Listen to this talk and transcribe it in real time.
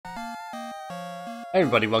Hey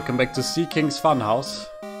everybody, welcome back to Sea King's Funhouse.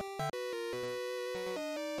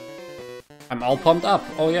 I'm all pumped up.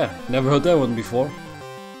 Oh yeah, never heard that one before.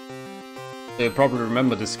 So you probably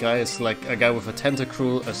remember this guy. It's like a guy with a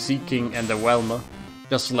Tentacruel, a Sea King and a Whelmer.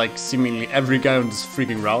 Just like seemingly every guy on this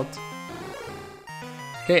freaking route.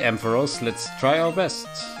 Okay, Ampharos, let's try our best.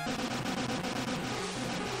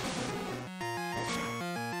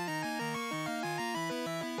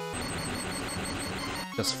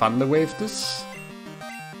 Just Thunder Wave this.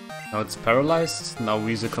 Now it's paralyzed. Now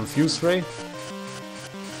we use a Confuse Ray.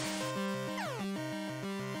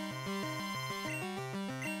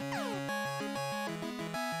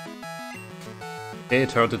 Okay,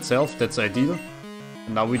 it hurt itself, that's ideal.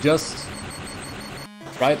 And now we just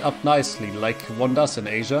ride up nicely, like one does in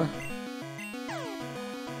Asia.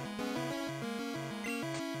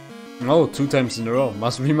 Oh, 2 times in a row,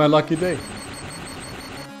 must be my lucky day.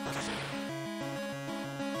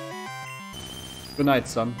 Good night,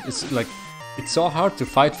 son. It's like, it's so hard to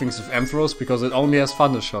fight things with Ampharos because it only has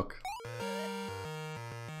Thunder Shock.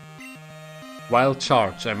 Wild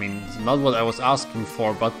Charge, I mean, not what I was asking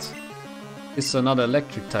for, but it's another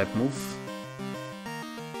electric type move.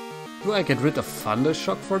 Do I get rid of Thunder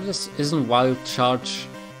Shock for this? Isn't Wild Charge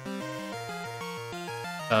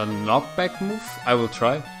a knockback move? I will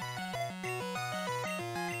try.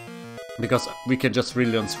 Because we can just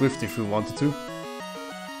really on Swift if we wanted to.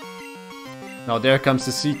 Now there comes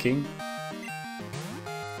the Sea King.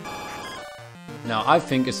 Now I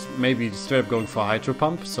think it's maybe straight up going for Hydro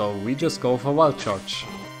Pump, so we just go for Wild Charge.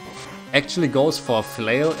 Actually goes for a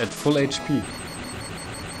Flail at full HP.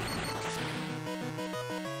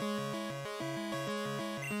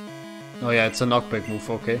 Oh yeah, it's a knockback move,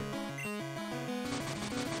 okay.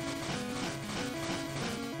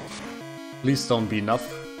 Please don't be enough.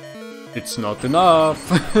 It's not enough!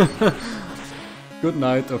 Good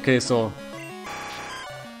night. Okay, so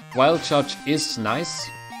Wild Charge is nice.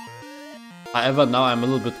 However, now I'm a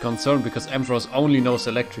little bit concerned because Ampharos only knows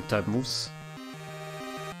electric type moves.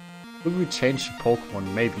 Will we change the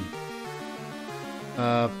Pokemon? Maybe.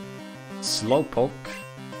 Slowpoke.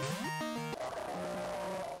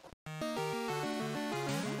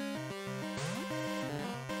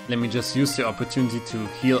 Let me just use the opportunity to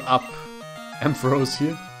heal up Ampharos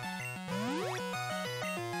here.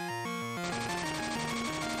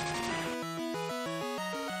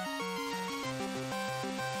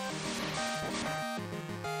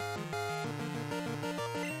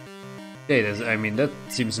 Okay, I mean, that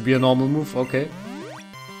seems to be a normal move, okay.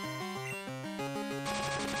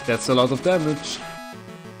 That's a lot of damage.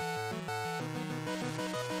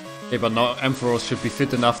 Okay, but now Ampharos should be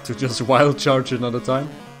fit enough to just Wild Charge another time.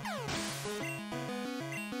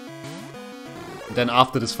 And then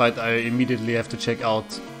after this fight I immediately have to check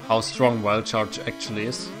out how strong Wild Charge actually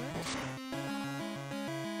is.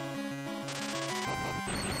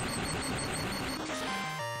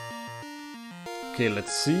 Okay,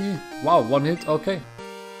 let's see. Wow, 1 hit, okay.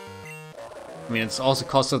 I mean, it's also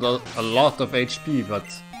costed a lot of HP, but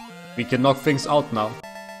we can knock things out now.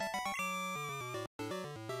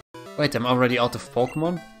 Wait, I'm already out of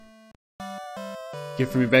Pokemon?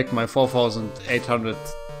 Give me back my 4,800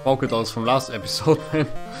 Pokédolls from last episode, man.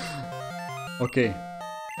 Okay,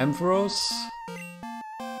 Ampharos.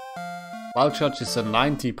 Wild Charge is a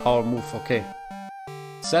 90 power move, okay.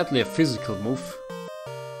 Sadly a physical move.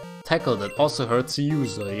 Tackle that also hurts the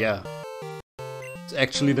user, yeah. It's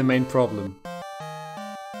actually the main problem.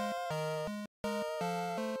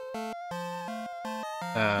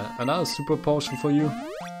 Another super potion for you.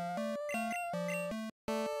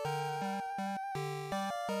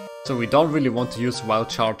 So we don't really want to use Wild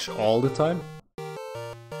Charge all the time.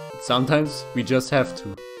 But sometimes we just have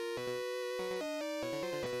to.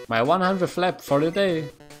 My 100th lap for the day.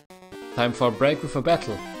 Time for a break with a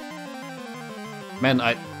battle. Man,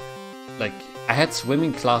 I had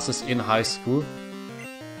swimming classes in high school.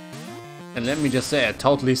 And let me just say, I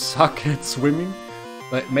totally suck at swimming.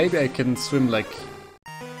 Like, maybe I can swim like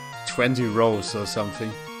 20 rows or something.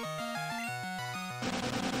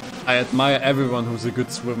 I admire everyone who's a good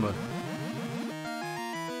swimmer.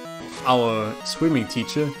 Our swimming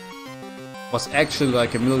teacher was actually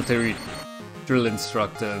like a military drill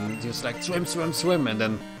instructor, and he was like, swim, swim, swim, and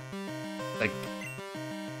then like,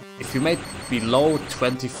 if you made below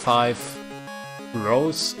 25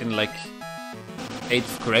 rows in like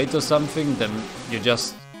 8th grade or something, then you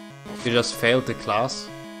just failed the class.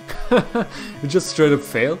 You just straight up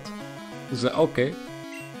failed. It's like, okay.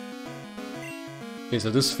 Okay, so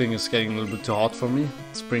this thing is getting a little bit too hot for me.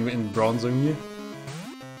 Let's bring in Bronzong here.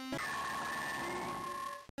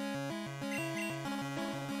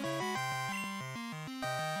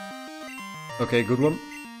 Okay, good one.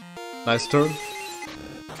 Nice turn.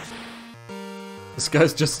 This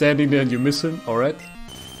guy's just standing there and you miss him, alright.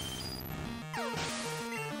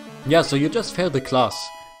 Yeah, so you just failed the class.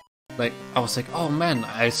 Like, I was like, oh man,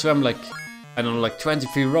 I swam like, I don't know, like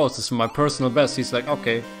 23 rows, this is my personal best. He's like,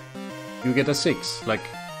 okay, you get a 6. Like,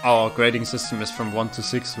 our grading system is from 1 to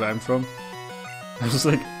 6 where I'm from. I was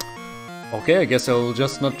like, okay, I guess I'll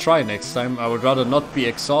just not try next time. I would rather not be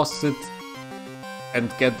exhausted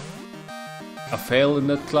and get a fail in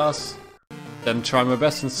that class than try my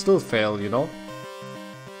best and still fail, you know?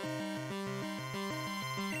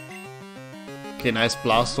 Okay, nice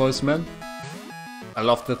Blastoise, man. I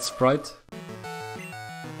love that sprite.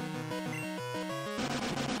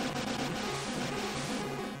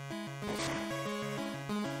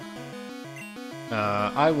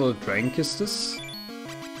 I will Drain Kiss this.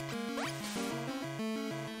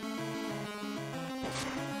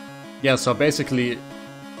 Yeah, so basically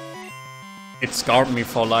it scarred me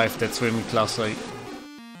for life, that swimming class. I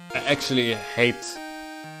actually hate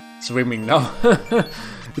swimming now.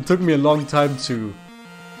 It took me a long time to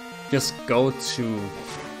just go to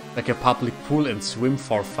like a public pool and swim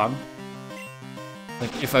for fun.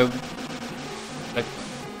 Like if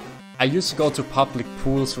I used to go to public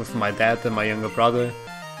pools with my dad and my younger brother,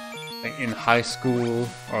 like in high school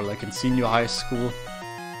or like in senior high school.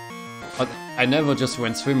 But I never just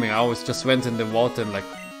went swimming, I always just went in the water and like,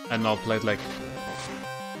 I don't know, played like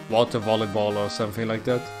water volleyball or something like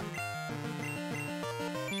that.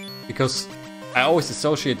 Because I always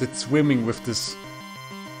associated swimming with this,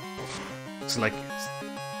 it's like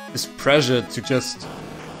this pressure to just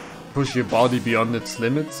push your body beyond its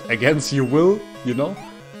limits against your will, you know?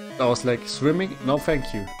 I was like, swimming? No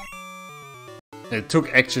thank you. It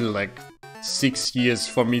took actually like 6 years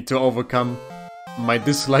for me to overcome my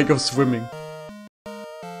dislike of swimming.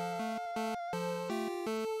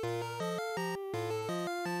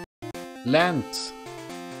 Land.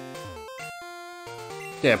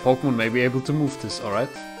 Yeah, Pokemon may be able to move this, alright.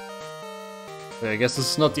 I guess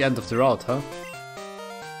this is not the end of the route, huh?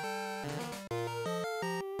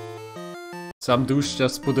 Some douche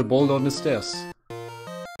just put a boulder on the stairs.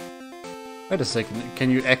 Wait a second,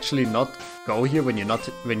 can you actually not go here when you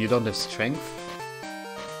don't have strength?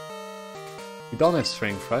 You don't have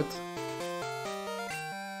strength, right?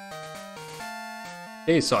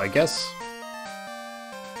 Okay, so I guess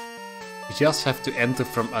you just have to enter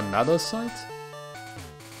from another side?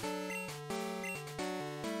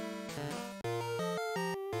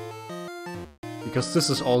 Because this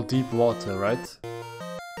is all deep water, right?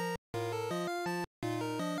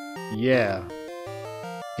 Yeah.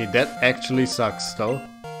 Okay, that actually sucks though.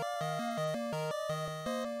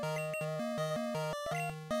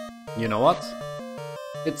 You know what?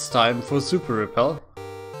 It's time for Super Repel.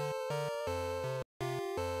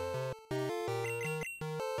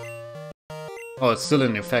 Oh, it's still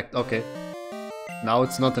in effect, okay. Now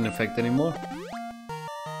it's not in effect anymore.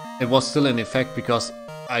 It was still in effect because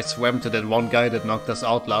I swam to that one guy that knocked us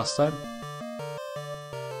out last time.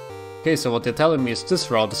 Okay, so what they're telling me is this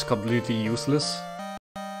route is completely useless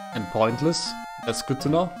and pointless. That's good to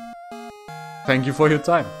know. Thank you for your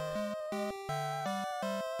time.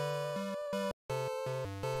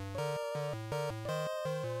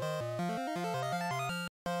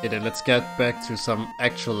 Okay, then let's get back to some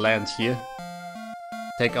actual land here.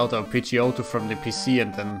 Take out our Pidgeotto from the PC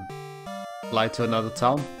and then fly to another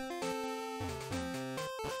town.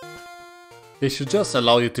 They should just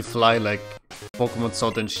allow you to fly like Pokemon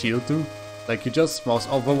Sword and Shield do. Like you just mouse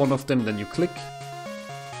over one of them, then you click.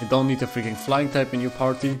 You don't need a freaking flying type in your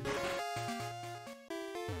party.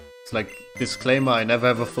 It's like, disclaimer, I never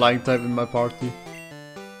have a flying type in my party.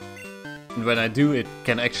 And when I do, it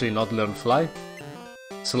can actually not learn fly.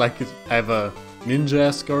 So like I have a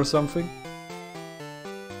Ninja-esque or something.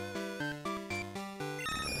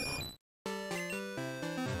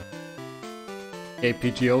 Okay,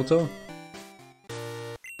 Pidgeotto.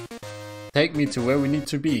 Take me to where we need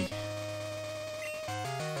to be.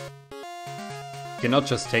 You cannot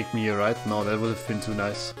just take me here, right? No, that would have been too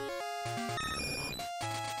nice.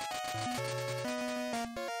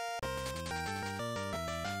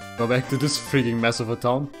 Go back to this freaking mess of a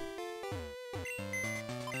town.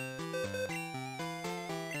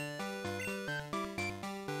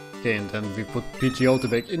 Okay, and then we put Pidgeotto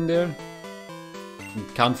back in there.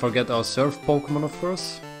 And can't forget our Surf Pokemon, of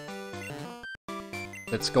course.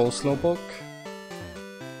 Let's go, Slowpoke.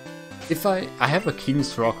 If I have a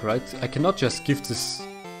King's Rock, right? I cannot just give this,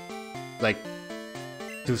 like,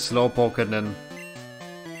 to Slowpoke and then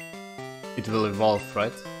it will evolve,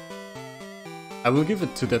 right? I will give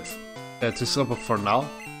it to that to Slowpoke for now,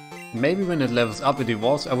 Maybe when it levels up it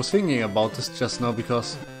evolves. I was thinking about this just now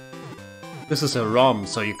because this is a ROM,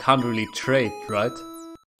 so you can't really trade, right?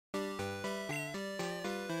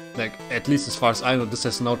 Like, at least as far as I know, this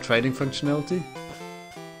has no trading functionality.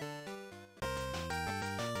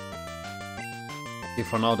 Okay,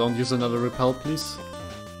 for now, don't use another repel, please.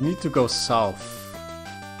 Need to go south.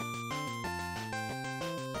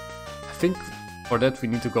 I think for that we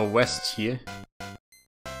need to go west here.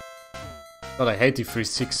 God, I hate the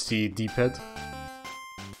 360 D-pad.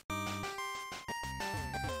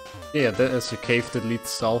 Yeah, there is a cave that leads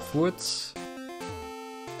southwards.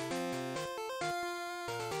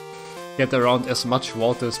 Get around as much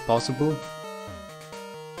water as possible.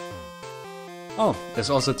 Oh, there's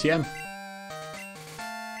also TM.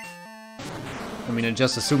 I mean, I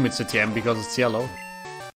just assume it's a TM because it's yellow.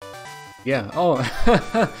 Yeah, oh,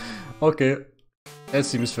 okay. That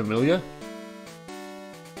seems familiar.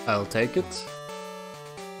 I'll take it.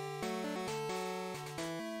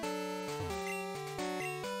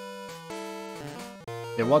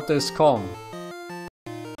 The water is calm.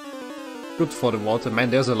 Good for the water. Man,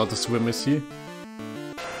 there's a lot of swimmers here.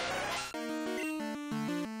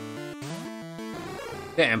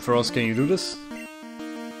 Yeah, Ampharos, can you do this?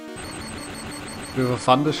 With a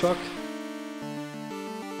Thunder Shock?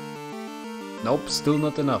 Nope, still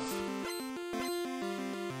not enough.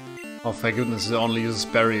 Oh, thank goodness, it only uses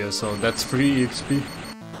barrier, so that's free EXP.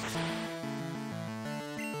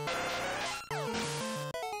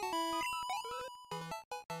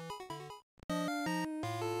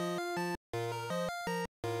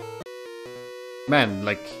 Man,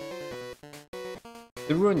 like,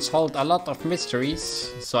 the ruins hold a lot of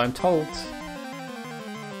mysteries, so I'm told.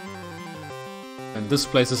 And this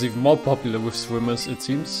place is even more popular with swimmers, it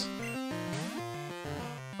seems.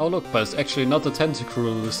 Oh look, but it's actually not a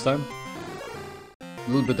Tentacruel this time. A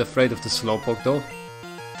little bit afraid of the Slowpoke though.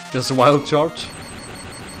 Just a wild charge.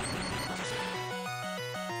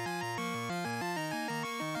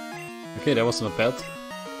 Okay, that was not bad.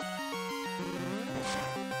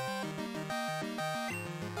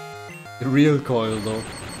 The real coil though.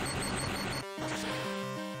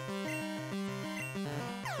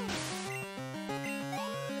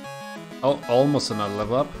 Oh, almost another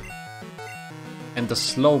level up. And the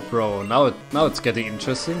Slowbro, now it's getting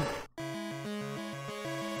interesting.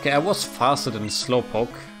 Okay, I was faster than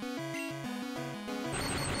Slowpoke.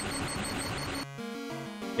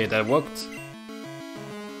 Okay, that worked.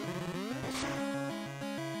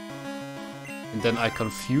 And then I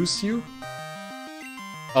confuse you.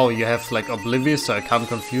 Oh, you have like Oblivious, so I can't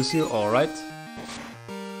confuse you, alright.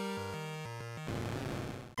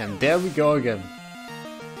 And there we go again.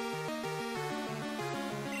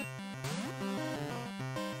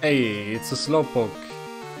 Hey, it's a Slowpoke.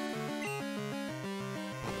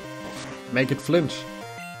 Make it flinch.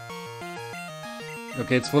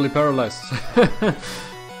 Okay, it's fully paralyzed.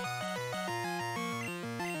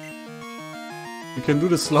 You can do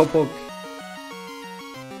the Slowpoke.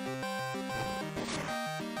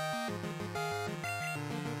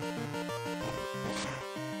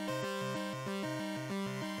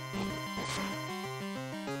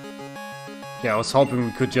 Yeah, I was hoping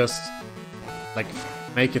we could just like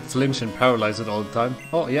make it flinch and paralyze it all the time.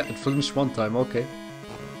 Oh yeah, it flinched one time, okay.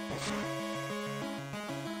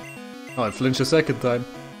 Oh, it flinched a second time.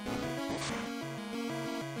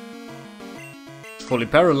 It's fully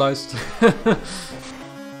paralyzed.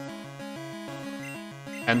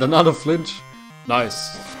 And another flinch.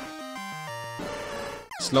 Nice.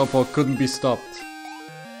 Slowpoke couldn't be stopped.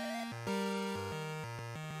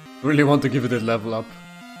 Really want to give it a level up.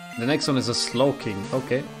 The next one is a Slowking,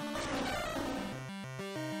 okay.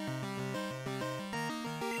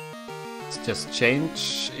 Let's just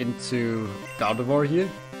change into Gardevoir here.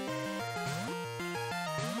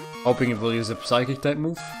 Hoping it will use a Psychic type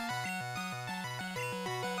move.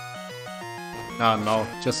 Ah no,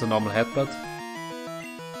 just a normal headbutt.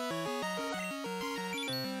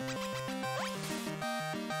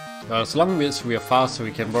 As long as we are faster,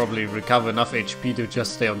 we can probably recover enough HP to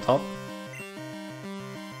just stay on top.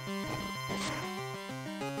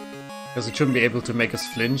 Because it shouldn't be able to make us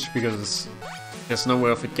flinch, because there's no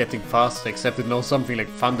way of it getting faster, except it knows something like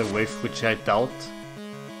Thunder Wave, which I doubt.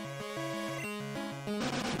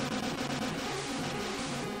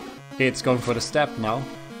 Okay, it's going for the stab now.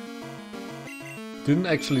 Didn't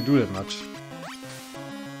actually do that much.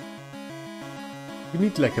 You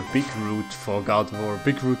need like a big root for Gardevoir.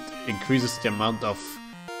 Big root increases the amount of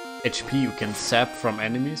HP you can sap from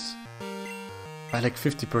enemies by like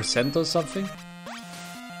 50% or something.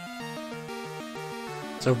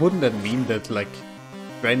 So wouldn't that mean that like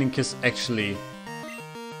Draining Kiss actually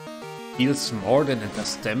Deals more than it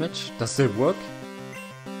does damage? Does that work?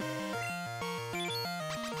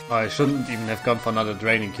 Oh, I shouldn't even have gone for another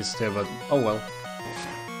draining kiss there, but oh well.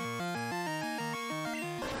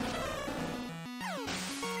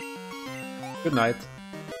 Good night.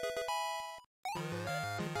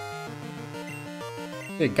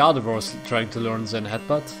 Okay, Gardevoir's trying to learn Zen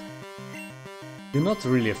Headbutt. You're not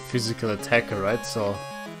really a physical attacker, right? So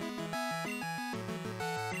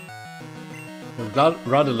I'd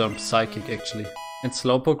rather learn Psychic actually. And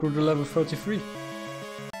Slowpoke grew to level 33.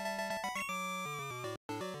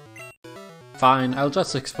 Fine, I'll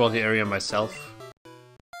just explore the area myself.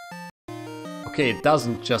 Okay, it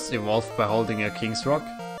doesn't just evolve by holding a King's Rock.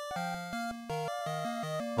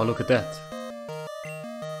 Oh, look at that.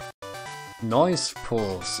 Noise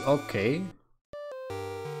Pulse, okay.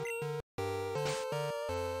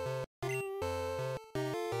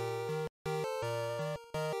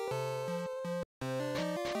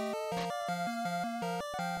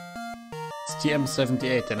 It's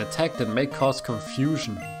TM78, an attack that may cause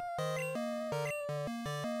confusion.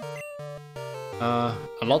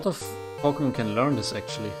 A lot of Pokemon can learn this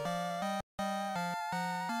actually.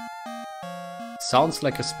 Sounds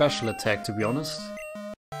like a special attack, to be honest.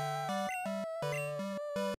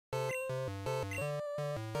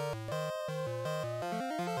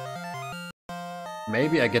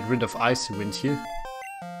 Maybe I get rid of Icy Wind here.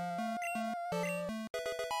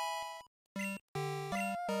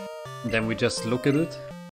 And then we just look at it.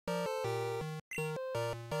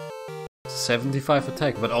 75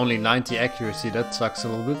 attack, but only 90 accuracy, that sucks a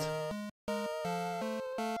little bit.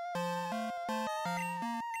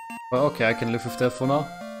 Well, okay, I can live with that for now.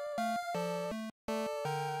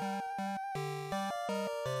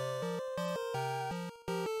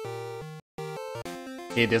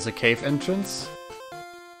 Okay, there's a cave entrance.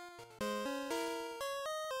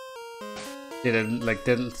 Yeah,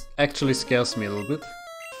 that actually scares me a little bit.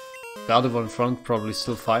 The other one in front probably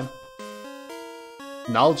still fine.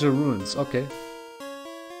 Naljo ruins, okay.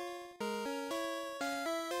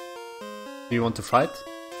 Do you want to fight?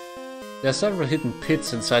 There are several hidden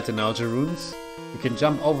pits inside the Naljo ruins. You can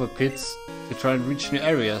jump over pits to try and reach new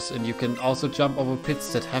areas, and you can also jump over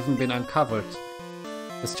pits that haven't been uncovered.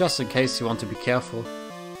 That's just in case you want to be careful.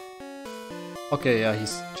 Okay, yeah,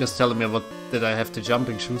 he's just telling me about that I have the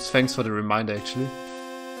jumping shoes. Thanks for the reminder actually.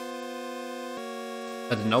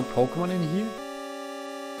 Are there no Pokemon in here?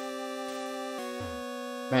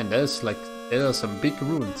 Man, there are some big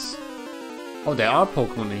ruins. Oh, there are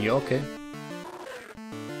Pokemon in here, okay.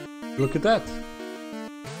 Look at that.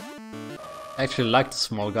 I actually like the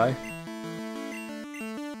small guy.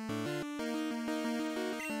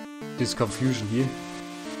 This confusion here.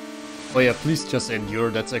 Oh yeah, please just endure,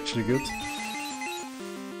 that's actually good.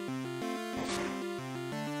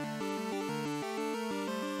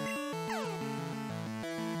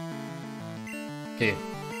 Okay,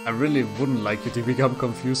 I really wouldn't like you to become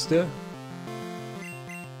confused there.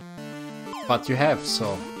 But you have,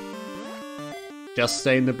 so just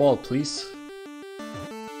stay in the ball, please.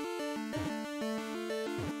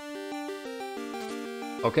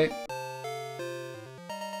 Okay.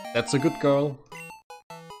 That's a good girl.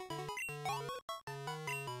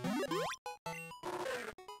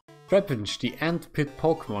 Trapinch, the ant pit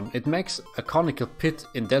Pokemon. It makes a conical pit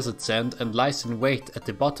in desert sand and lies in wait at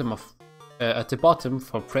the bottom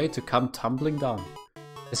for prey to come tumbling down.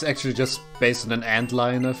 It's actually just based on an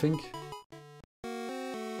antlion, I think.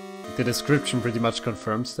 The description pretty much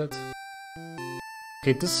confirms that.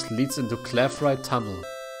 Okay, this leads into Clefrite Tunnel.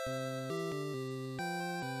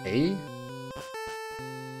 Hey?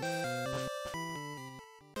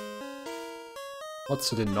 What's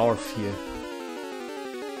to the north here?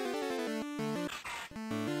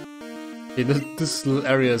 Okay, this little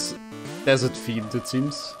area is desert themed, it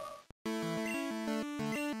seems.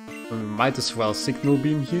 We might as well Signal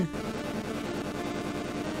Beam here.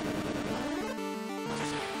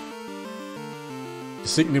 The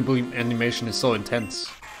Signal Beam animation is so intense.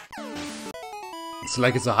 It's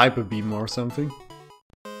like it's a Hyper Beam or something.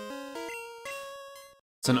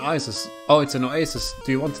 It's an oasis. Oh, it's an oasis.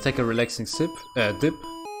 Do you want to take a relaxing dip?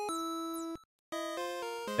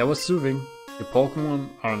 That was soothing. Your Pokemon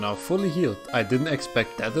are now fully healed. I didn't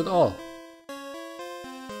expect that at all.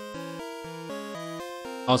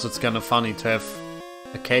 Also, it's kind of funny to have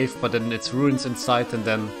a cave, but then it's ruins inside, and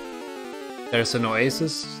then there's an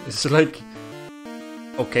oasis. It's like,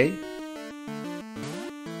 okay.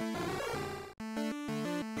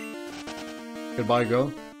 Goodbye,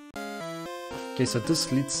 girl. Okay, so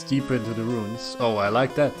this leads deeper into the ruins. Oh, I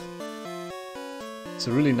like that. It's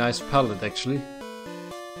a really nice palette, actually.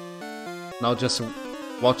 Now just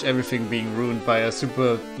watch everything being ruined by a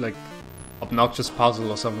super, like, obnoxious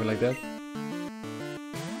puzzle or something like that.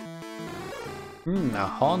 A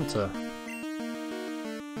Haunter.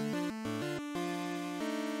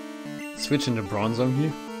 Switch into Bronzong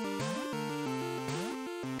here.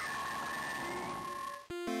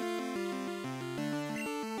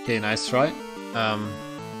 Okay, nice try.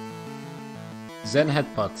 Zen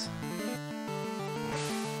Headbutt.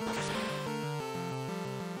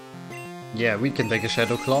 Yeah, we can take a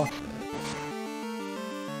Shadow Claw.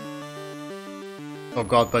 Oh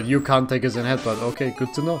god, but you can't take a Zen Headbutt. Okay,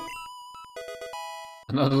 good to know.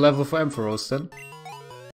 Another level for Ampharos then.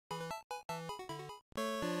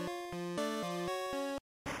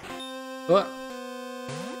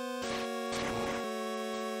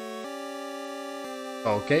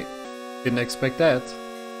 Okay, didn't expect that.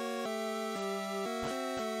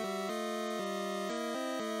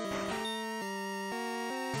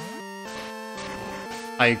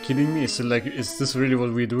 Are you kidding me? Is this really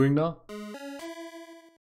what we're doing now?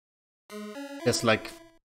 There's like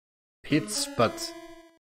pits, but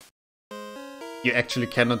you actually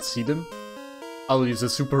cannot see them. I'll use a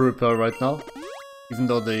Super Repel right now, even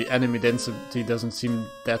though the enemy density doesn't seem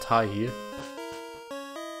that high here.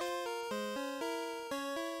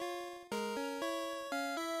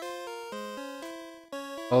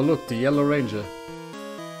 Oh look, the Yellow Ranger.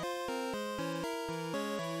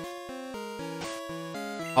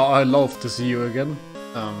 Oh, I love to see you again.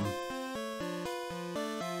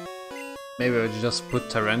 Maybe I just put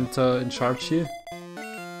Tyranitar in charge here.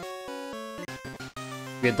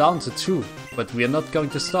 We're down to 2, but we are not going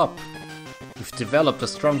to stop. We've developed a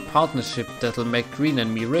strong partnership that'll make Green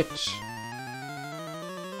and me rich.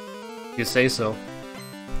 You say so.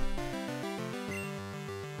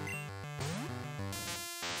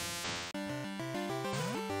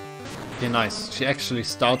 Okay, nice. She actually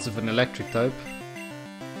starts with an electric type.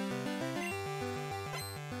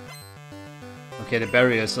 Okay, the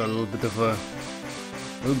barriers are a little bit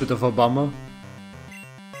of a bummer.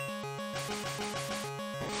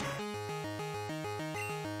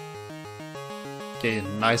 Okay,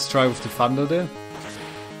 nice try with the Thunder there.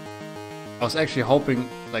 I was actually hoping,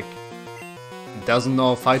 like, it doesn't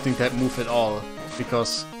know a fighting type move at all,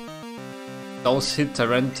 because those hit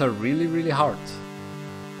Tyranitar really, really hard.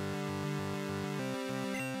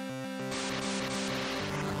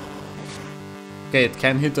 Okay, it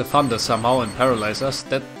can hit the Thunder somehow and paralyze us.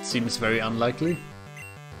 That seems very unlikely.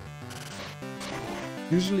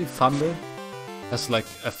 Usually Thunder has like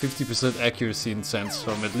a 50% accuracy in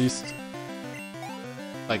Sandstorm, at least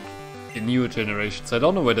like in newer generations. I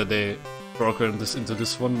don't know whether they programmed this into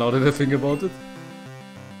this one now that I think about it.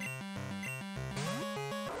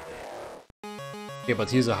 Okay,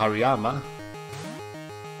 but here's a Hariyama.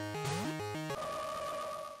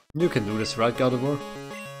 You can do this, right, God of War?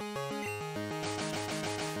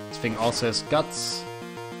 This thing also has guts.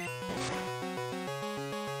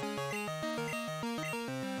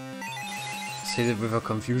 Let's hit it with a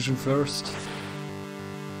confusion first.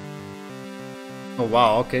 Oh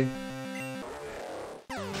wow, okay.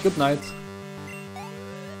 Good night.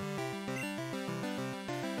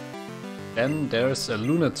 Then there's a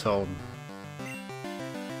Lunatone.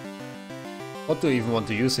 What do you even want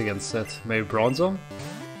to use against that? Maybe Bronzong?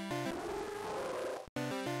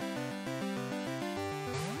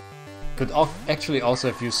 Could actually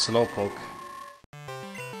also have used Slowpoke.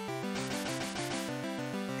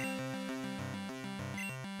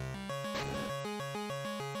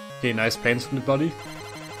 Okay, nice pains from the body.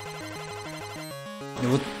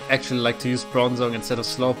 I would actually like to use Bronzong instead of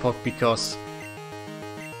Slowpoke because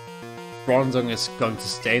Bronzong is going to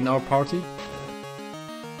stay in our party.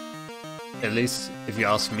 At least, if you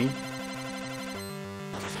ask me.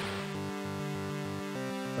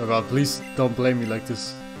 Oh god, please don't blame me like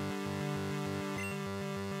this.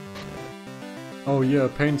 Oh yeah,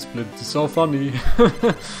 pain split, it's so funny.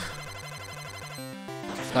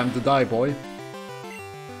 Time to die, boy.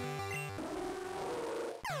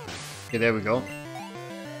 Okay, there we go.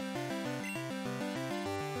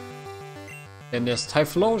 And there's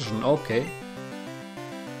Typhlosion, okay.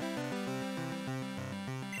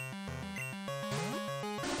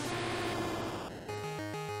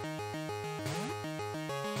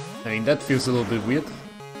 I mean, that feels a little bit weird.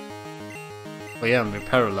 Oh yeah, we're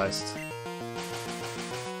paralyzed.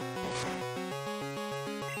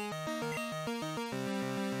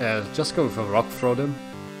 Just go with a Rock Throw then.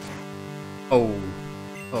 Oh,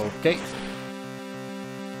 okay.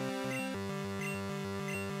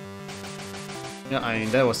 Yeah, I mean,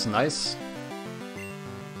 that was nice.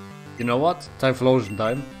 You know what? Typhlosion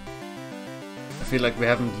time. I feel like we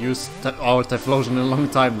haven't used our Typhlosion in a long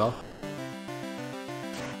time now.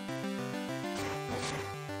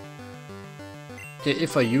 Okay,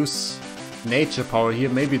 if I use nature power here,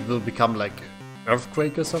 maybe it will become like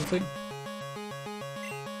earthquake or something.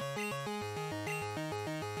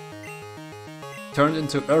 Turned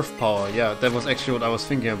into earth power, yeah, that was actually what I was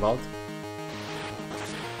thinking about.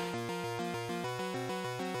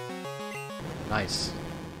 Nice.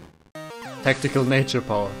 Tactical nature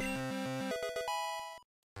power.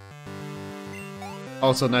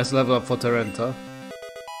 Also nice level up for Tyranitar.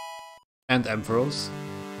 And Ampharos.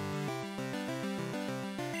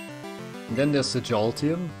 And then there's the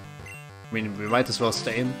Jolteon. I mean, we might as well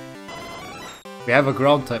stay in. We have a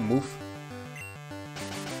ground type move.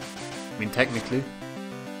 I mean, technically.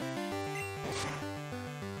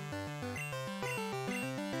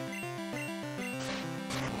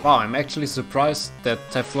 Wow, I'm actually surprised that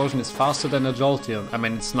Typhlosion is faster than a Jolteon. I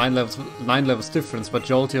mean, it's 9 levels difference, but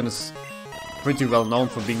Jolteon is pretty well known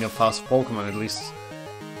for being a fast Pokemon, at least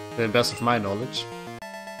to the best of my knowledge.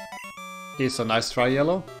 Okay, so nice try,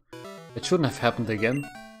 Yellow. It shouldn't have happened again.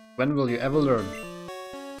 When will you ever learn?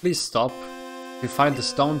 Please stop. If we find the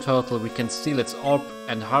stone turtle, we can steal its orb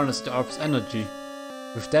and harness the orb's energy.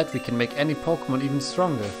 With that, we can make any Pokemon even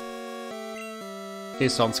stronger. Okay,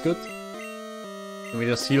 sounds good. Can we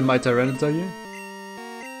just heal my Tyranitar here?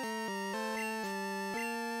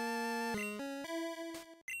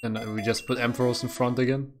 And we just put Ampharos in front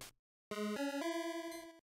again.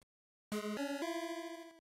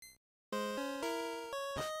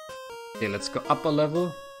 Okay, let's go up a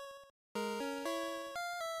level.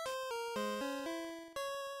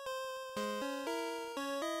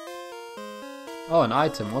 Oh, an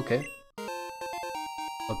item, okay.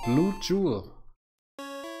 A blue jewel.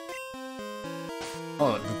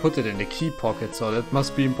 Oh, we put it in the key pocket, so that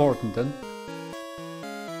must be important then.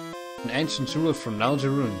 An ancient jewel from Naljo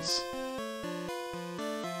ruins.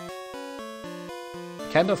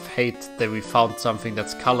 I kind of hate that we found something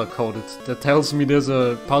that's color-coded. That tells me there's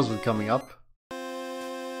a puzzle coming up.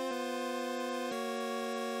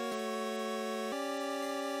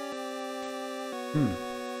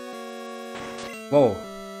 Whoa,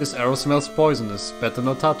 this arrow smells poisonous. Better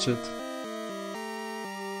not touch it.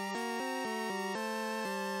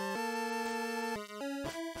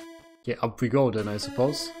 Okay, up we go then, I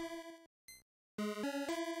suppose.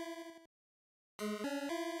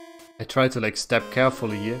 I try to like step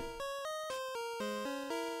carefully here.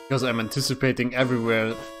 Because I'm anticipating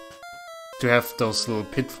everywhere to have those little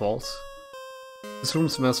pitfalls. This room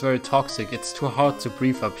smells very toxic. It's too hard to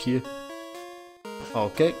breathe up here.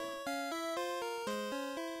 Okay.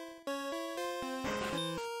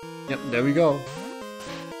 Yep, there we go.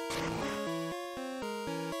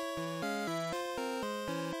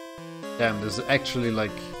 Damn, there's actually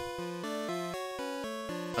like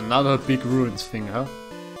another big ruins thing, huh?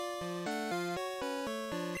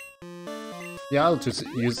 Yeah, I'll just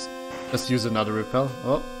use another repel.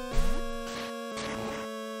 Oh.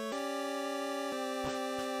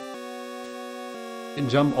 Can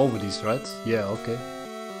jump over these, right? Yeah, okay.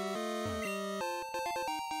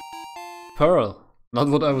 Pearl. Not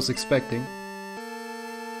what I was expecting.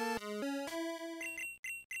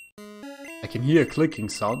 I can hear a clicking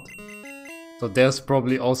sound. So there's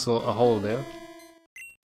probably also a hole there.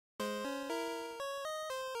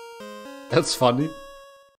 That's funny.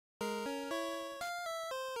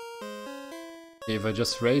 Okay, if I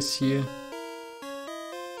just race here.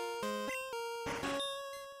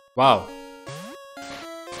 Wow.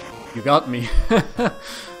 You got me.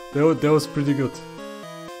 That was pretty good.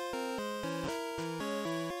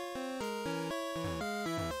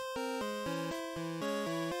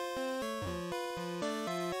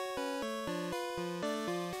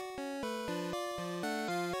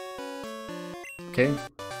 Okay.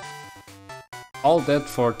 All that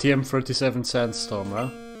for TM37 Sandstorm, huh?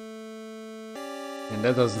 And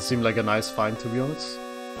that doesn't seem like a nice find, to be honest.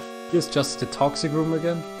 Here's just the toxic room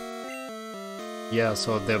again. Yeah,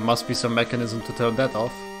 so there must be some mechanism to turn that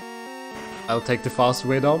off. I'll take the fast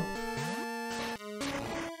way down.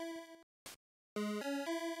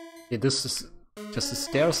 Okay, this is just the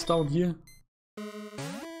stairs down here.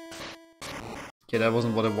 Okay, that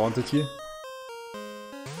wasn't what I wanted here.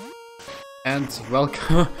 And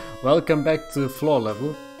welcome, welcome back to the floor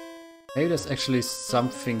level. Maybe there's actually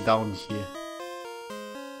something down here.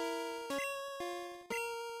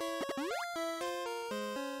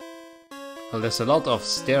 Well, there's a lot of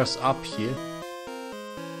stairs up here.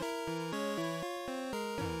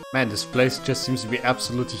 Man, this place just seems to be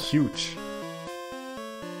absolutely huge.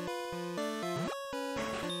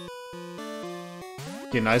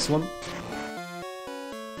 Okay, nice one.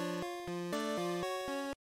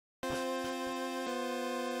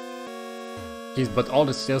 Okay, but all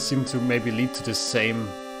the stairs seem to maybe lead to the same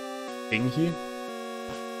thing here.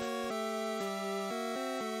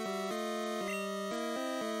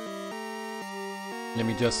 Let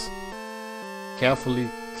me just carefully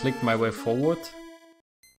click my way forward.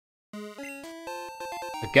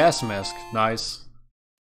 A gas mask, nice.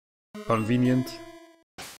 Convenient.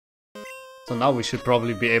 So now we should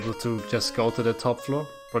probably be able to just go to the top floor.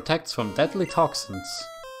 Protects from deadly toxins.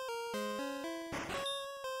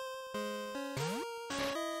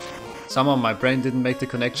 Somehow my brain didn't make the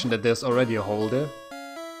connection that there's already a hole there.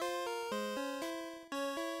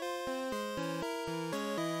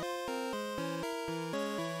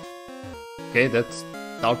 Okay, that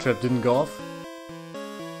dart trap didn't go off.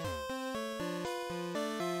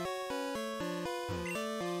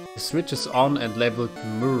 The switch is on and labeled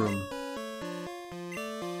Murum.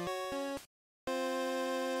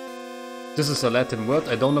 This is a Latin word,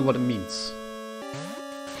 I don't know what it means.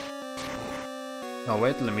 Oh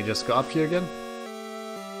wait, let me just go up here again.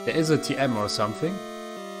 There is a TM or something.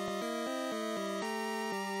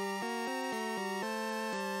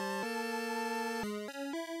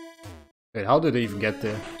 Wait, how did I even get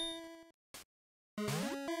there?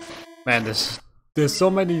 Man, there's so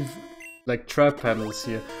many like trap panels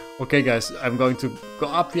here. Okay guys, I'm going to go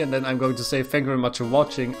up here and then I'm going to say thank you very much for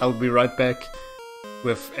watching. I'll be right back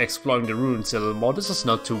with exploring the ruins a little more. This is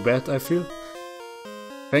not too bad, I feel.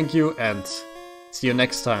 Thank you and see you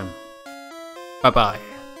next time. Bye bye.